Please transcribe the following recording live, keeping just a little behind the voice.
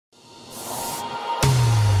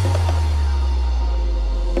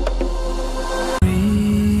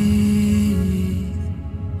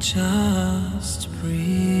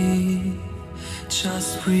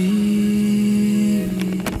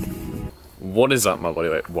What is up, my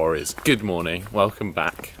bodyweight warriors? Good morning, welcome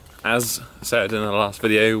back. As said in the last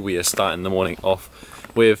video, we are starting the morning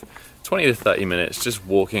off with 20 to 30 minutes just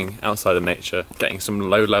walking outside of nature, getting some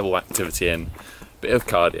low level activity in, a bit of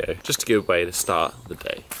cardio, just a good way to start the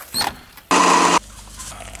day.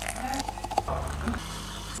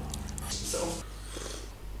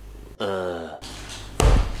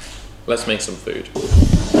 Let's make some food.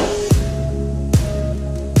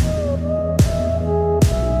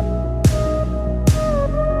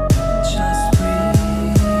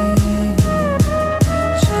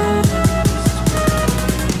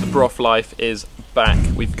 Broth life is back.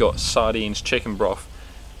 We've got sardines, chicken broth,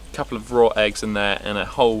 a couple of raw eggs in there, and a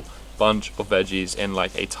whole bunch of veggies in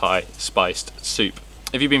like a Thai spiced soup.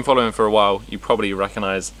 If you've been following for a while, you probably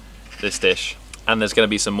recognize this dish, and there's going to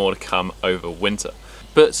be some more to come over winter.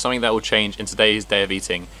 But something that will change in today's day of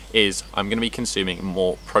eating is I'm going to be consuming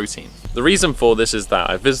more protein. The reason for this is that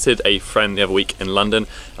I visited a friend the other week in London,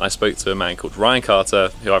 and I spoke to a man called Ryan Carter,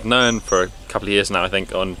 who I've known for a couple of years now, I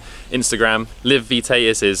think, on Instagram. Vit C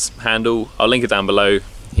is his handle. I'll link it down below.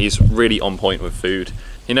 He's really on point with food.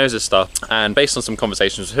 He knows his stuff, and based on some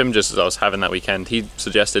conversations with him just as I was having that weekend, he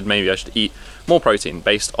suggested maybe I should eat more protein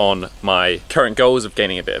based on my current goals of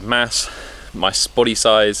gaining a bit of mass, my body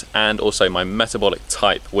size, and also my metabolic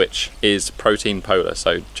type, which is protein polar.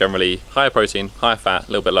 So generally higher protein, higher fat,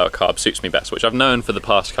 a little bit lower carb suits me best, which I've known for the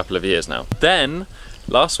past couple of years now. Then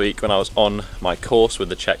last week when I was on my course with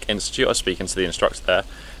the Czech Institute, I was speaking to the instructor there,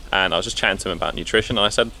 and I was just chatting to him about nutrition, and I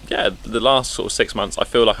said, yeah, the last sort of 6 months I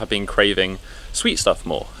feel like I've been craving sweet stuff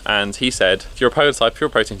more. And he said, if you're a polar type, if you're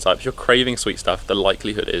a protein type, if you're craving sweet stuff, the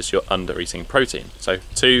likelihood is you're under eating protein. So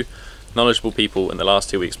two knowledgeable people in the last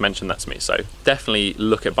 2 weeks mentioned that to me, so definitely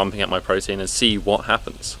look at bumping up my protein and see what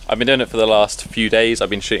happens. I've been doing it for the last few days. I've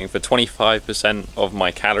been shooting for 25% of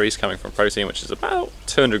my calories coming from protein, which is about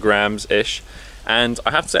 200 grams ish. And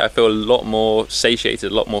I have to say I feel a lot more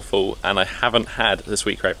satiated, a lot more full, and I haven't had the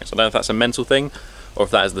sweet cravings. I don't know if that's a mental thing or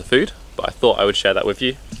if that is the food, but I thought I would share that with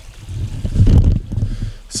you.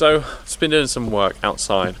 So I've just been doing some work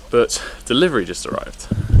outside, but delivery just arrived.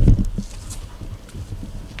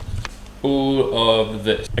 All of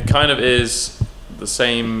this. It kind of is the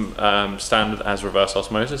same standard as reverse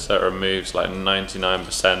osmosis, so it removes like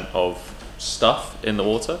 99% of stuff in the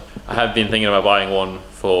water. I have been thinking about buying one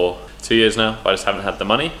for 2 years now, but I just haven't had the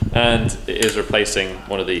money, and it is replacing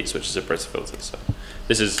one of these, which is a Brita filter. So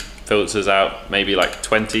this is filters out maybe like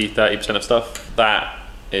 20-30% of stuff. That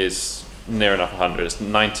is near enough 100. It's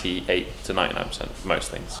 98 to 99% of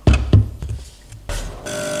most things.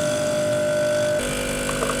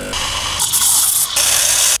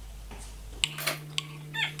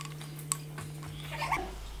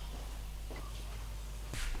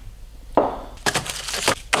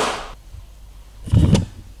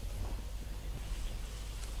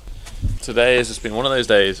 Today has just been one of those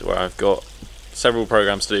days where I've got several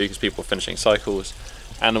programs to do because people are finishing cycles,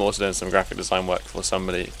 and I'm also doing some graphic design work for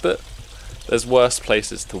somebody, but there's worse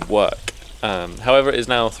places to work. However, it is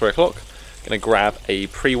now 3 o'clock. I'm going to grab a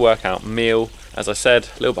pre-workout meal. As I said,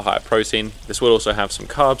 a little bit higher protein. This will also have some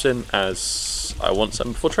carbs in, as I want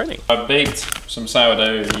some before training. I baked some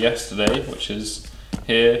sourdough yesterday, which is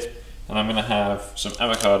here, and I'm going to have some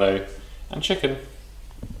avocado and chicken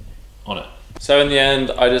on it. So in the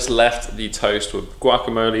end, I just left the toast with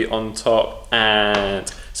guacamole on top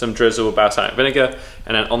and some drizzle of balsamic vinegar,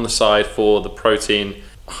 and then on the side for the protein,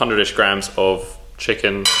 100-ish grams of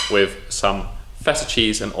chicken with some feta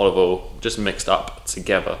cheese and olive oil just mixed up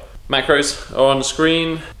together. Macros are on the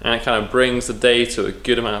screen, and it kind of brings the day to a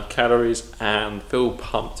good amount of calories and feel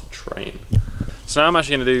pumped to train. So now I'm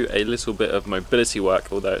actually going to do a little bit of mobility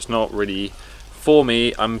work, although it's not really for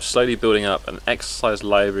me. I'm slowly building up an exercise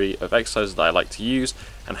library of exercises that I like to use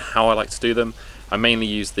and how I like to do them. I mainly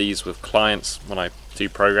use these with clients when I do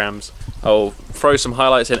programs. I'll throw some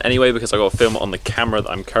highlights in anyway because I've got to film on the camera that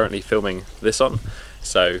I'm currently filming this on.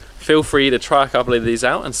 So feel free to try a couple of these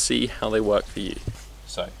out and see how they work for you.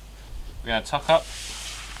 So we're going to tuck up,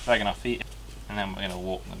 dragging our feet, and then we're going to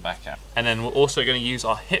walk them back out. And then we're also going to use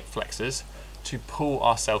our hip flexors to pull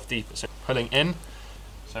ourselves deeper. So pulling in,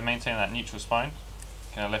 so maintain that neutral spine,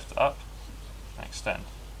 going to lift it up and extend.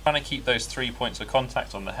 Trying to keep those 3 points of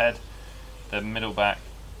contact on the head, the middle back,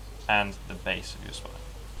 and the base of your spine.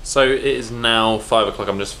 So it is now 5 o'clock.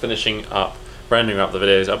 I'm just finishing up, rendering up the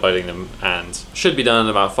videos, uploading them, and should be done in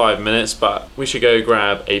about 5 minutes, but we should go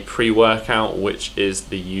grab a pre-workout, which is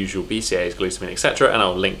the usual BCAAs, glutamine, etc. And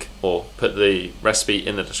I'll link or put the recipe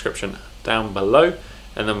in the description down below.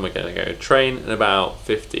 And then we're going to go train in about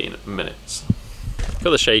 15 minutes. For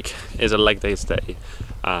the shake is a leg day today.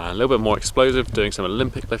 a little bit more explosive, doing some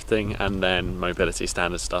Olympic lifting, and then mobility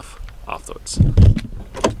standard stuff afterwards.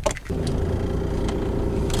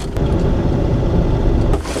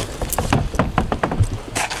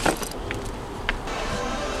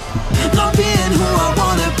 Not being who I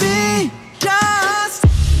wanna be, just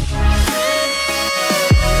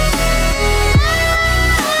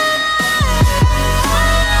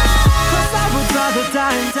cause I would rather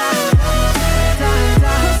die,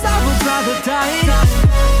 cause I would rather die,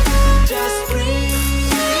 just breathe.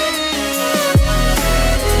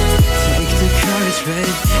 Take the courage,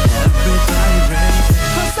 babe, everybody ready,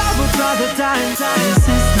 cause I would rather die, this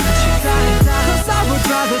is not your fight, cause I would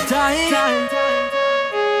rather die.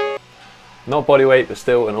 Not body weight, but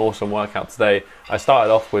still an awesome workout today. I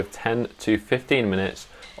started off with 10 to 15 minutes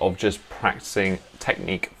of just practicing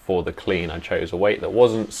technique for the clean. I chose a weight that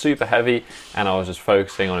wasn't super heavy, and I was just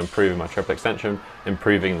focusing on improving my triple extension,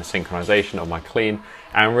 improving the synchronization of my clean,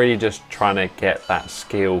 and really just trying to get that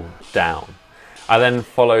skill down. I then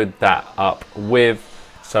followed that up with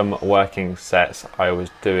some working sets. I was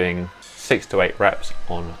doing 6 to 8 reps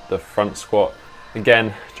on the front squat.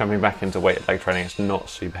 Again, jumping back into weighted leg training, it's not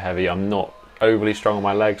super heavy. I'm not overly strong on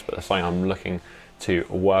my legs, but that's something I'm looking to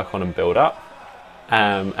work on and build up.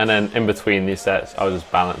 And then in between these sets, I was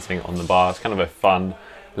just balancing on the bars, kind of a fun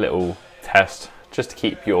little test, just to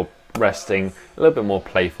keep your resting a little bit more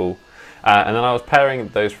playful. And then I was pairing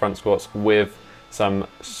those front squats with some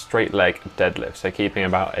straight leg deadlifts, so keeping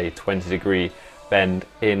about a 20-degree bend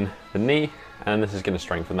in the knee, and this is going to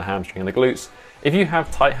strengthen the hamstring and the glutes. If you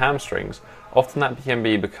have tight hamstrings, often that can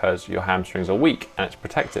be because your hamstrings are weak and it's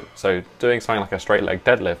protective. So doing something like a straight leg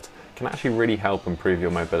deadlift can actually really help improve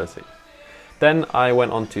your mobility. Then I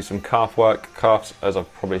went on to some calf work. Calves, as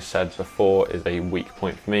I've probably said before, is a weak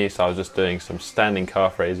point for me. So I was just doing some standing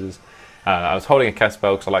calf raises. I was holding a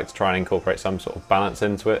kettlebell because I like to try and incorporate some sort of balance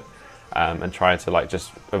into it, and try to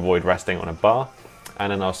just avoid resting on a bar.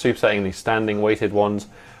 And then I was supersetting these standing weighted ones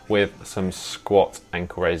with some squat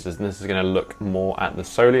ankle raises, and this is going to look more at the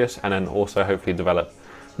soleus, and then also hopefully develop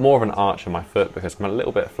more of an arch in my foot because I'm a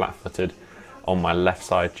little bit flat-footed on my left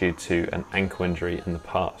side due to an ankle injury in the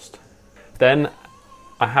past. Then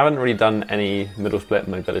I haven't really done any middle split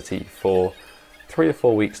mobility for 3 to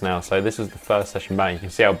 4 weeks now, so this is the first session back. You can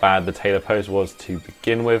see how bad the Tailor Pose was to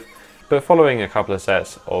begin with, but following a couple of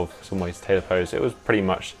sets of some weighted Tailor Pose, it was pretty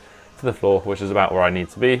much to the floor, which is about where I need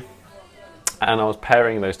to be. And I was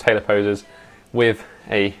pairing those Tailor Poses with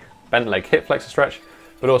a bent leg hip flexor stretch,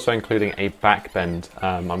 but also including a back bend.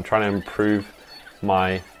 I'm trying to improve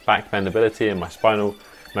my back bend ability and my spinal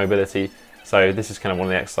mobility. So this is kind of one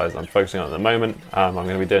of the exercises I'm focusing on at the moment. I'm going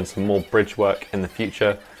to be doing some more bridge work in the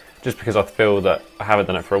future, just because I feel that I haven't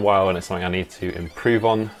done it for a while and it's something I need to improve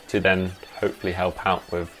on to then hopefully help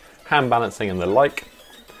out with hand balancing and the like.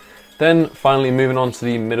 Then finally moving on to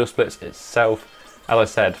the middle splits itself. As I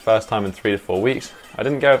said, first time in 3 to 4 weeks. I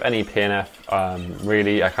didn't go with any PNF,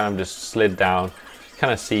 really. I kind of just slid down,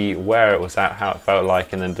 kind of see where it was at, how it felt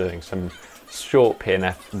like, and then doing some short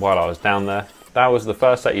PNF while I was down there. That was the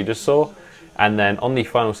first set you just saw. And then on the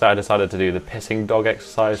final set, I decided to do the pissing dog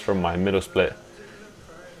exercise from my middle split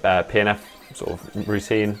PNF sort of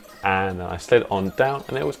routine. And I slid on down,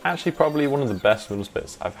 and it was actually probably one of the best middle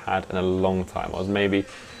splits I've had in a long time. I was maybe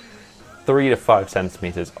 3 to 5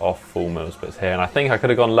 centimeters off full middle splits here, and I think I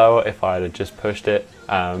could have gone lower if I had just pushed it.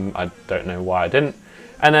 I don't know why I didn't.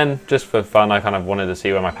 And then just for fun, I kind of wanted to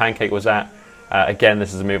see where my pancake was at. Again,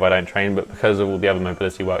 this is a move I don't train, but because of all the other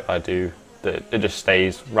mobility work I do, it just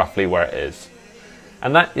stays roughly where it is.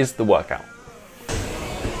 And that is the workout.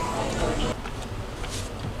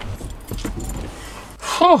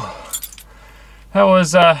 That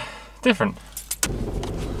was different.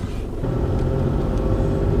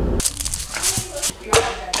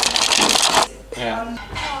 Yeah.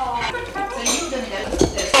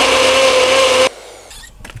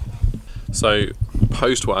 So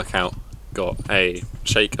post-workout, got a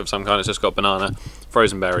shake of some kind. It's just got banana,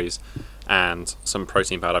 frozen berries, and some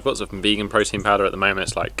protein powder. I've got some vegan protein powder at the moment.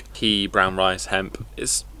 It's like pea, brown rice, hemp.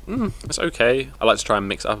 It's okay. I like to try and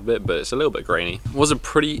mix it up a bit, but it's a little bit grainy. It was a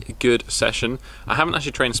pretty good session. I haven't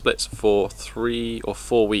actually trained splits for 3 or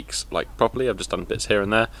 4 weeks, like properly. I've just done bits here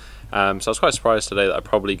and there. So I was quite surprised today that I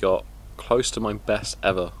probably got close to my best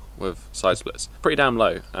ever with side splits. Pretty damn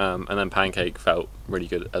low. And then pancake felt really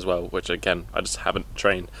good as well, which again, I just haven't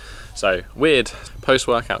trained. So weird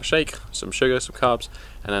post-workout shake, some sugar, some carbs,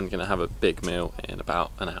 and then gonna have a big meal in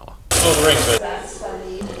about an hour. Oh, the rings.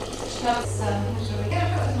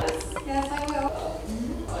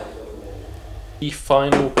 The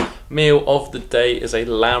final meal of the day is a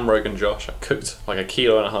lamb rogan josh. I cooked like 1.5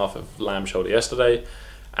 kilos of lamb shoulder yesterday.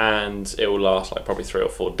 and it will last like probably 3 or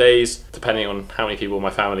 4 days depending on how many people in my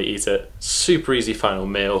family eat it. Super easy final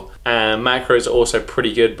meal, and macros are also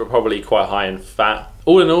pretty good but probably quite high in fat.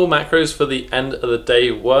 All in all, macros for the end of the day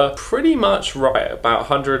were pretty much right, about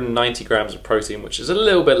 190 grams of protein, which is a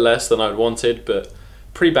little bit less than I'd wanted, but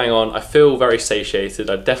pretty bang on. I feel very satiated.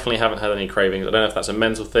 I definitely haven't had any cravings. I don't know if that's a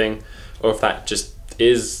mental thing or if that just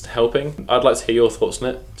is helping. I'd like to hear your thoughts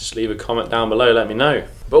on it. Just leave a comment down below, let me know.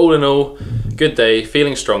 But all in all, good day,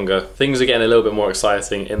 feeling stronger. Things are getting a little bit more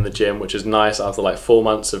exciting in the gym, which is nice after like 4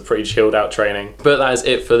 months of pretty chilled out training. But that is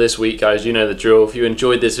it for this week, guys. You know the drill. If you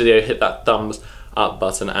enjoyed this video, hit that thumbs up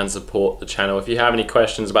button and support the channel. If you have any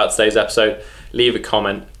questions about today's episode, leave a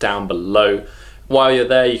comment down below. While you're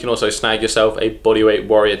there, you can also snag yourself a Bodyweight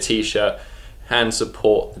Warrior t-shirt and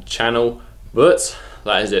support the channel. But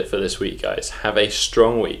that is it for this week, guys. Have a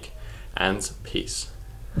strong week and peace.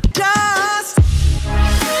 Die.